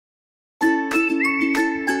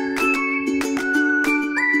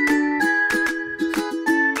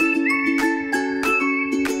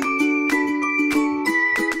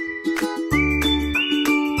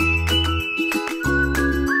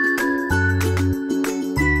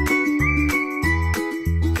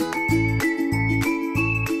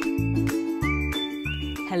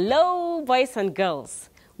boys and girls.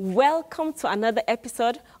 Welcome to another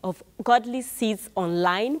episode of Godly Seeds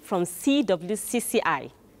Online from CWCCi.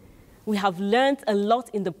 We have learned a lot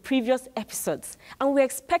in the previous episodes, and we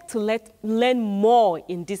expect to learn more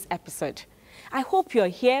in this episode. I hope you're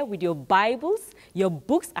here with your Bibles, your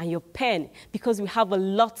books, and your pen, because we have a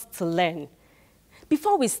lot to learn.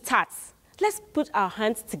 Before we start, let's put our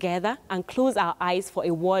hands together and close our eyes for a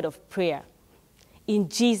word of prayer. In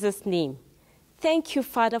Jesus' name, thank you,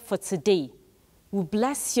 Father, for today. We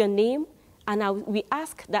bless your name, and we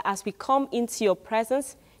ask that as we come into your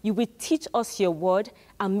presence, you will teach us your word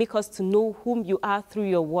and make us to know whom you are through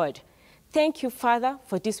your word. Thank you, Father,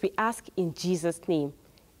 for this we ask in Jesus' name.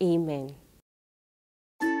 Amen.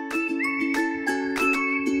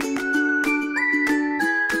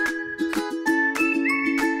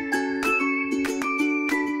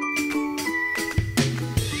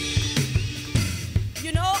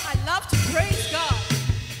 You know, I love to praise God,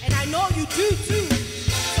 and I know you do too.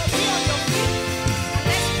 So be on your feet and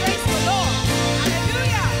let's praise the Lord.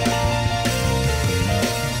 Hallelujah.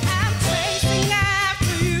 I'm chasing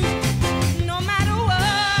after you, no matter what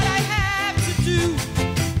I have to do,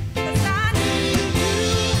 'cause I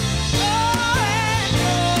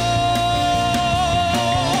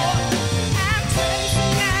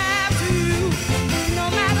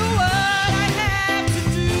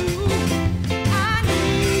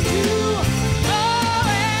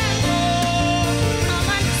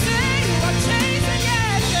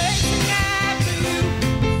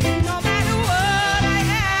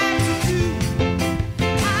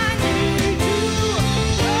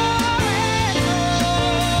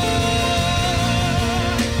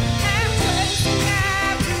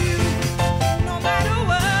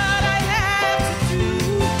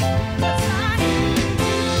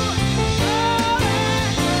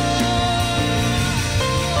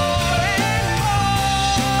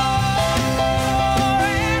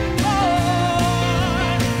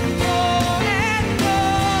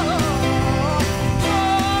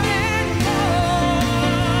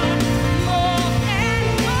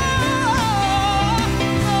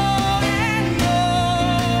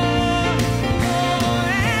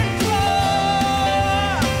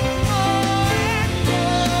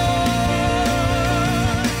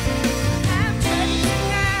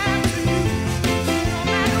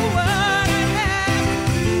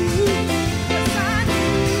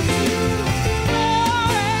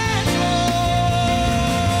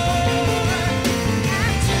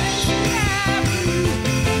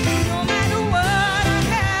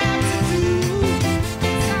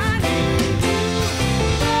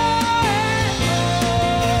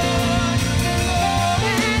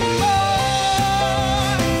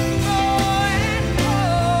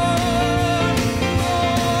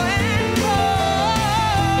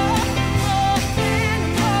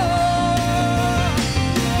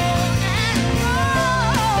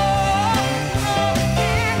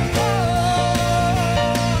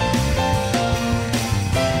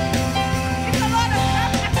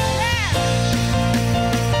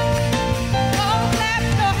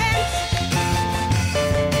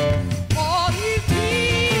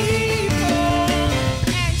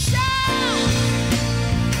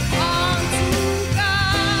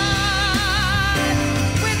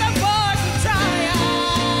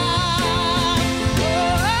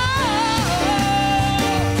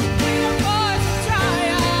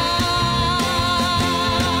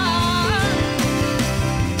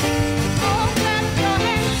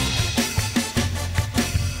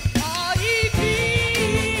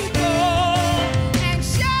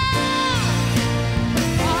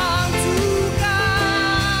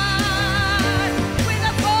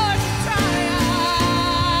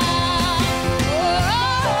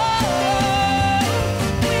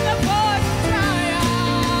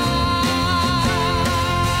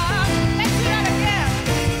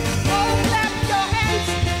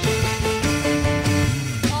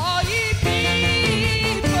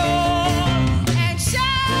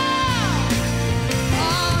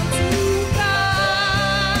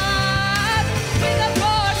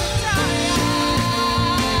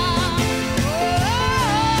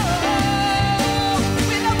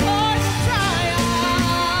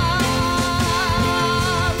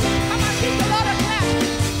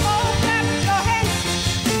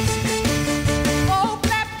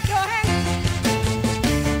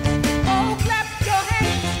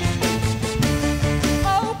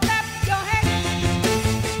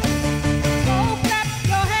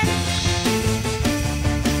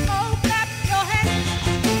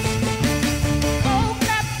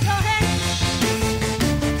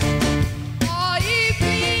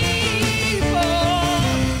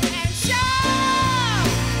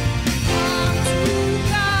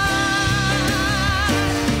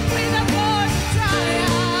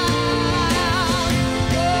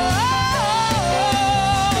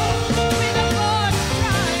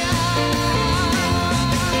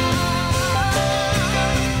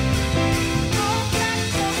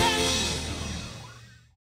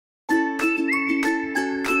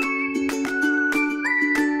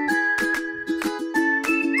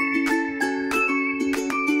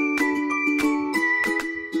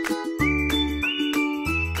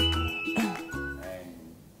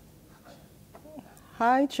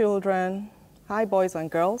Hi, children. Hi, boys and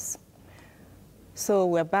girls. So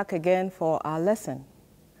we're back again for our lesson.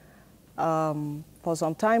 For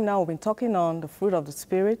some time now, we've been talking on the fruit of the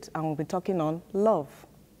Spirit, and we've been talking on love.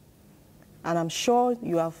 And I'm sure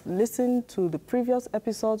you have listened to the previous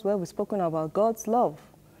episodes where we've spoken about God's love.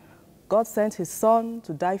 God sent his Son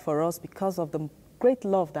to die for us because of the great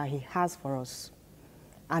love that he has for us.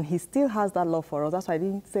 And he still has that love for us. That's why I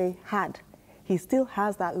didn't say had. He still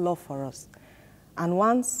has that love for us. And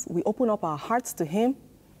once we open up our hearts to him,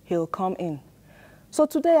 he'll come in. So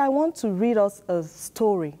today I want to read us a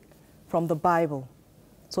story from the Bible.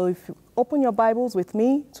 So if you open your Bibles with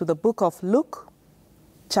me to the book of Luke,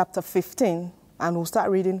 chapter 15, and we'll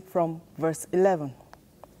start reading from verse 11.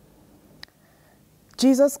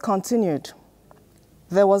 Jesus continued,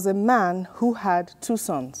 "There was a man who had 2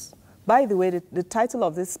 sons. By the way, the title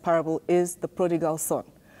of this parable is The Prodigal Son.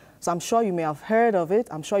 So I'm sure you may have heard of it.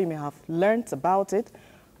 I'm sure you may have learned about it.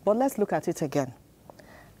 But let's look at it again.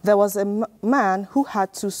 There was a man who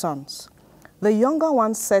had 2 sons. The younger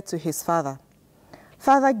one said to his father,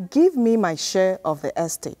 'Father, give me my share of the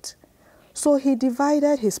estate.' So he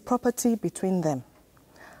divided his property between them.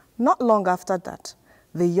 Not long after that,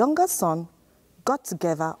 the younger son got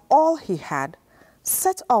together all he had,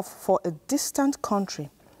 set off for a distant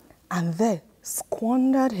country, and there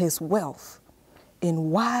squandered his wealth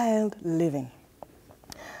in wild living.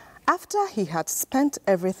 After he had spent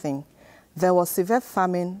everything, there was severe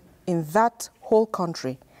famine in that whole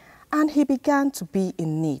country, and he began to be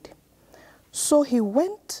in need. So he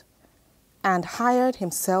went and hired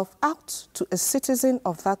himself out to a citizen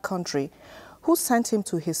of that country, who sent him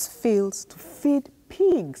to his fields to feed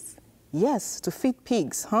pigs. Yes, to feed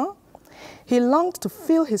pigs, huh? He longed to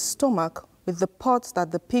fill his stomach with the pods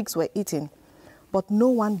that the pigs were eating, but no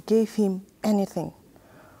one gave him anything.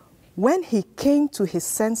 When he came to his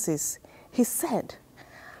senses, he said,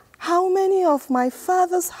 'How many of my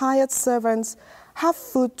father's hired servants have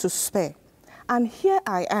food to spare, and here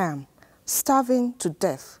I am, starving to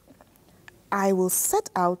death? I will set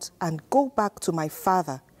out and go back to my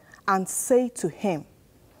father and say to him,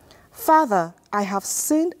 Father, I have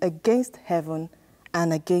sinned against heaven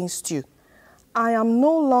and against you. I am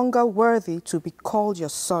no longer worthy to be called your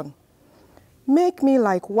son. Make me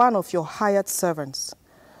like one of your hired servants.'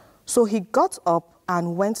 So he got up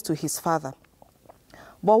and went to his father.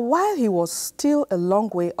 But while he was still a long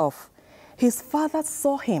way off, his father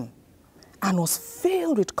saw him and was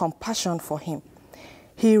filled with compassion for him.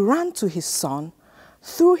 He ran to his son,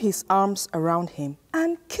 threw his arms around him,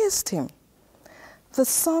 and kissed him. The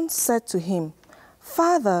son said to him,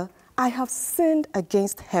 'Father, I have sinned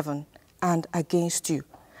against heaven and against you.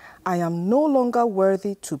 I am no longer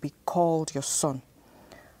worthy to be called your son.'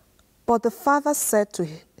 But the father said to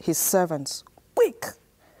his servants, 'Quick,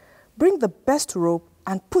 bring the best robe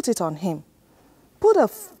and put it on him. Put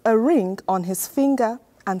a ring on his finger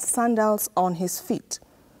and sandals on his feet.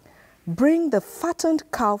 Bring the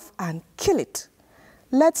fattened calf and kill it.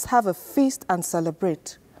 Let's have a feast and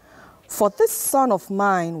celebrate. For this son of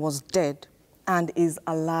mine was dead and is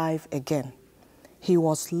alive again. He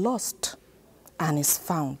was lost and is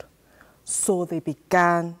found.' So they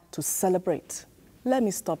began to celebrate." Let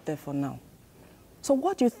me stop there for now. So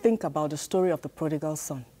what do you think about the story of the prodigal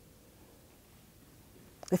son?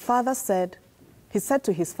 The father said, he said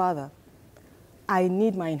to his father, "I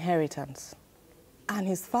need my inheritance." And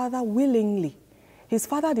his father willingly, his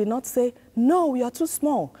father did not say, "No, you are too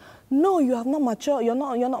small. No, you have not matured. You're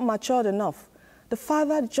not matured enough." The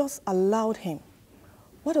father just allowed him.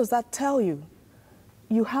 What does that tell you?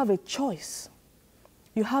 You have a choice.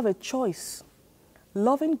 You have a choice.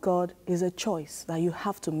 Loving God is a choice that you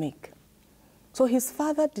have to make. So his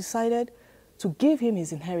father decided to give him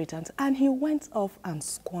his inheritance, and he went off and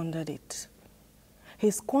squandered it.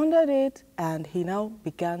 He squandered it, and he now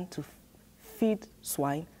began to feed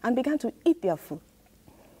swine and began to eat their food.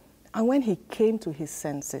 And when he came to his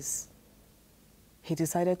senses, he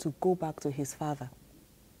decided to go back to his father.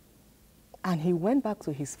 And he went back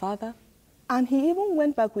to his father, and he even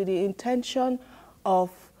went back with the intention of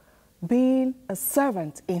being a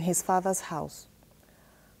servant in his father's house.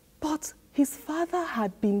 But his father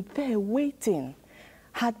had been there waiting,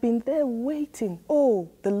 Oh,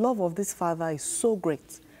 the love of this father is so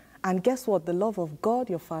great. And guess what? The love of God,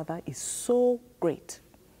 your father, is so great.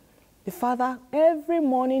 The father, every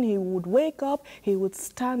morning he would wake up, he would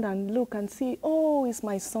stand and look and see, oh, is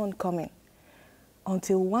my son coming?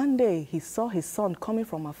 Until one day he saw his son coming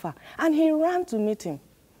from afar, and he ran to meet him.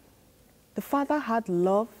 The father had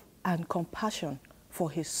love and compassion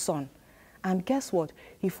for his son. And guess what?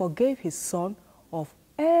 He forgave his son of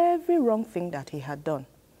every wrong thing that he had done.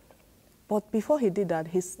 But before he did that,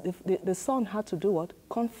 the son had to do what?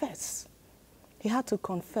 Confess. He had to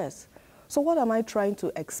confess. So what am I trying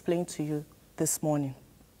to explain to you this morning?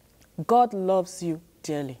 God loves you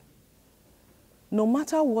dearly. No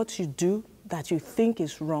matter what you do that you think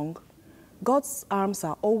is wrong, God's arms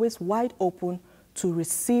are always wide open to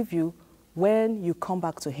receive you when you come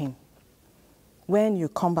back to him. When you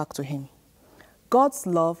come back to him. God's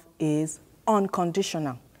love is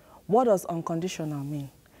unconditional. What does unconditional mean?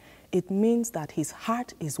 It means that his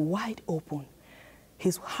heart is wide open.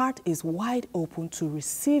 His heart is wide open to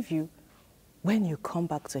receive you when you come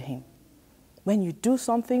back to him. When you do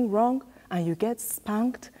something wrong and you get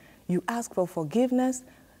spanked, you ask for forgiveness,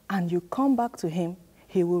 and you come back to him,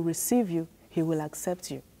 he will receive you, he will accept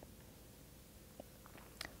you.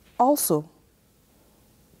 Also,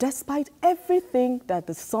 despite everything that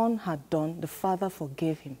the son had done, the father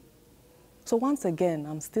forgave him. So once again,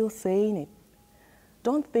 I'm still saying it.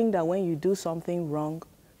 Don't think that when you do something wrong,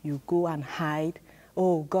 you go and hide.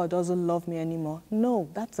 Oh, God doesn't love me anymore. No,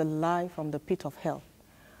 that's a lie from the pit of hell.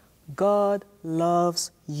 God loves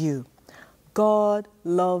you. God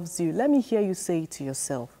loves you. Let me hear you say it to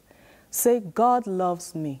yourself. Say, God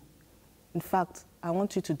loves me. In fact, I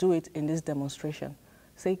want you to do it in this demonstration.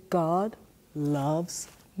 Say, God loves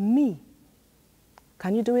me.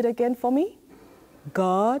 Can you do it again for me?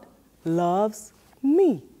 God loves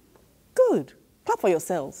me. Good. Clap for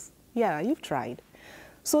yourselves. Yeah, you've tried.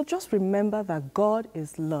 So just remember that God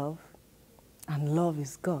is love and love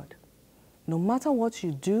is God. No matter what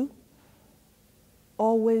you do,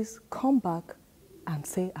 always come back and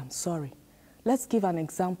say, I'm sorry. Let's give an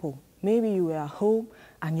example. Maybe you were at home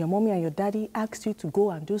and your mommy and your daddy asked you to go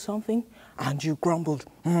and do something and you grumbled.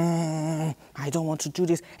 I don't want to do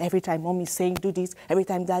this. Every time mommy is saying do this, every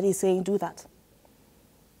time daddy is saying do that.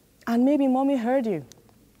 And maybe mommy heard you.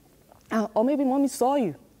 Or maybe mommy saw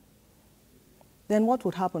you. Then what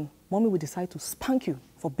would happen? Mommy would decide to spank you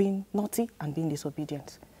for being naughty and being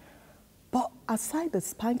disobedient. But aside the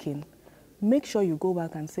spanking, make sure you go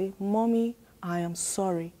back and say, Mommy, I am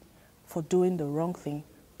sorry for doing the wrong thing.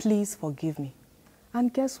 Please forgive me.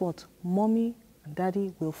 And guess what? Mommy and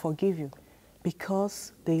daddy will forgive you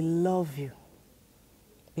because they love you.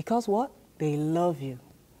 Because what? They love you.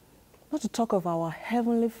 Not to talk of our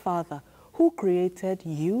Heavenly Father who created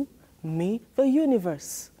you, me, the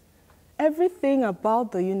universe. Everything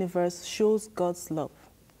about the universe shows God's love.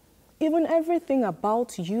 Even everything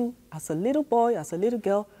about you as a little boy, as a little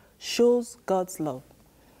girl, shows God's love.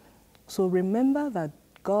 So remember that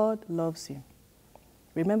God loves you.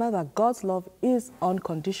 Remember that God's love is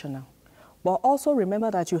unconditional. But also remember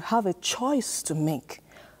that you have a choice to make.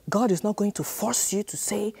 God is not going to force you to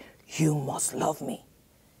say, you must love me.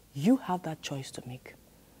 You have that choice to make.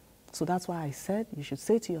 So that's why I said you should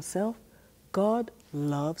say to yourself, God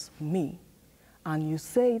loves me. And you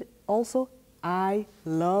say it also, I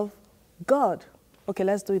love God. Okay,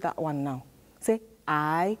 let's do that one now. Say,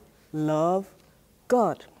 I love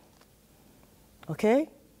God. Okay?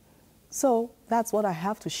 So that's what I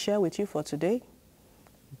have to share with you for today.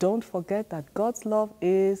 Don't forget that God's love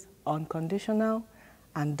is unconditional,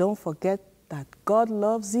 and don't forget that God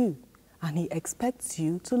loves you and he expects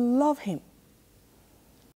you to love him.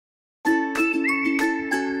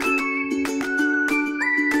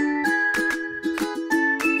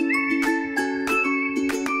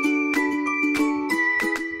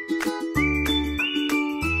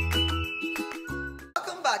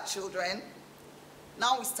 Welcome back, children.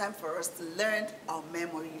 Now it's time for us to learn our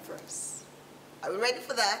memory verse. Are we ready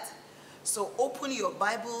for that? So open your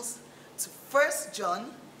Bibles to 1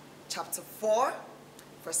 John chapter 4,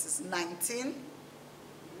 verses 19.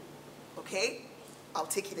 Okay, I'll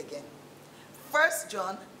take it again. 1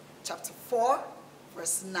 John chapter 4,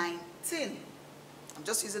 verse 19. I'm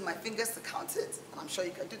just using my fingers to count it, and I'm sure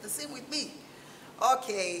you can do the same with me.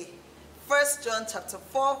 Okay, 1 John chapter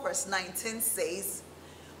 4, verse 19 says,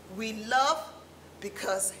 we love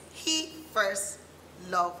because he first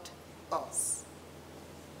loved us.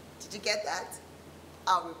 Did you get that?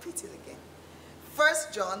 I'll repeat it again. 1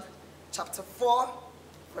 John chapter 4,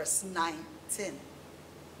 verse 19.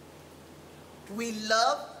 We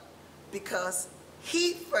love because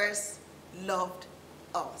he first loved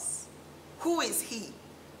us. Who is he?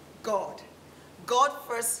 God. God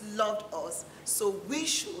first loved us, so we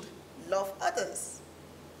should love others.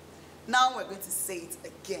 Now we're going to say it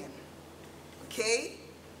again. Okay?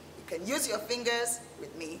 You can use your fingers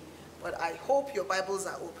with me, but I hope your Bibles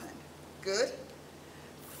are open. Good?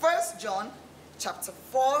 1 John chapter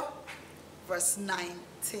 4, verse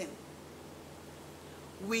 19.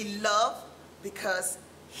 We love because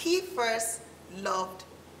he first loved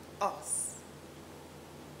us.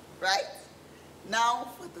 Right? Now,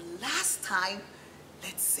 for the last time,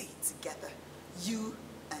 let's say it together, you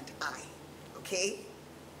and I, okay?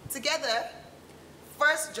 Together,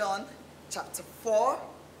 1 John chapter 4,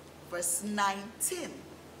 verse 19.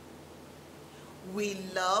 We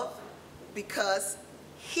love because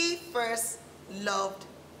he first loved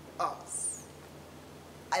us.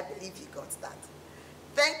 I believe you got that.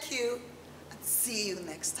 Thank you, and see you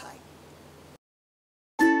next time.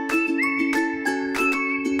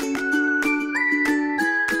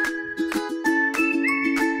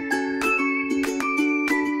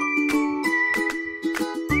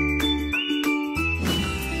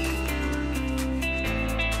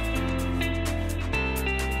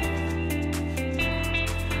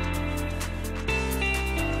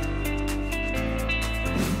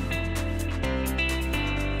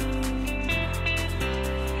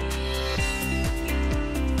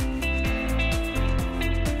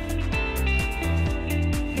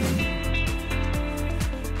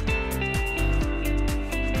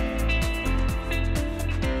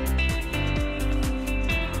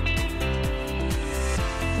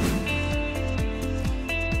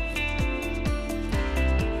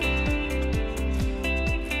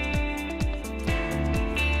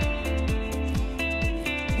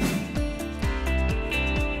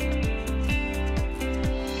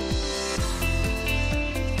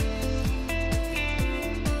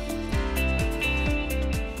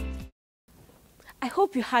 I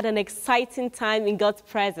hope you had an exciting time in God's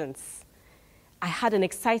presence. I had an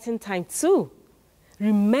exciting time too.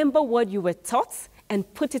 Remember what you were taught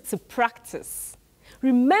and put it to practice.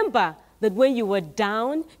 Remember that when you were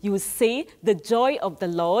down, you would say, "The joy of the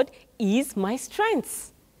Lord is my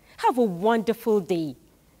strength." Have a wonderful day.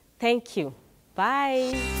 Thank you.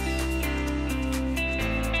 Bye.